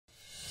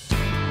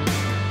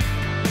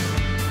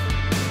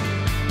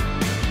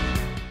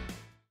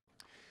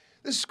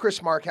This is Chris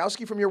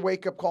Markowski from your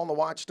Wake Up Call and the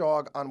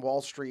Watchdog on Wall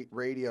Street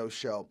radio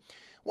show.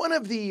 One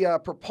of the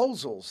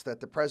proposals that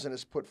the president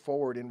has put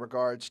forward in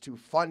regards to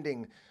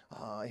funding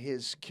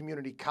his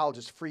community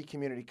colleges, free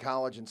community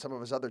college, and some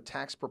of his other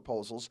tax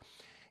proposals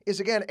is,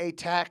 again, an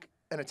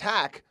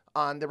attack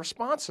on the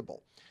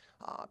responsible.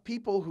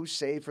 People who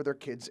save for their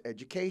kids'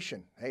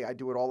 education. Hey, I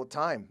do it all the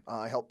time.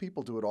 I help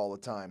people do it all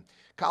the time.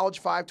 College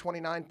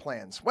 529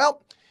 plans.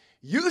 Well,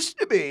 used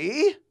to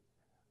be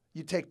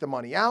you take the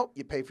money out,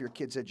 you pay for your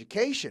kids'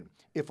 education.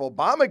 If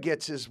Obama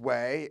gets his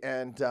way,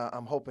 and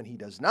I'm hoping he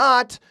does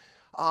not,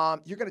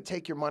 you're going to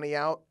take your money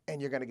out and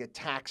you're going to get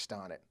taxed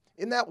on it.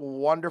 Isn't that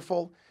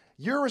wonderful?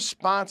 You're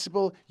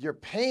responsible. You're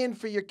paying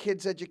for your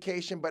kids'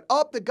 education, but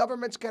the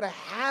government's going to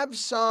have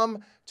some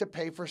to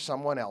pay for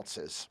someone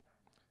else's.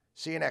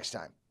 See you next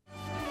time.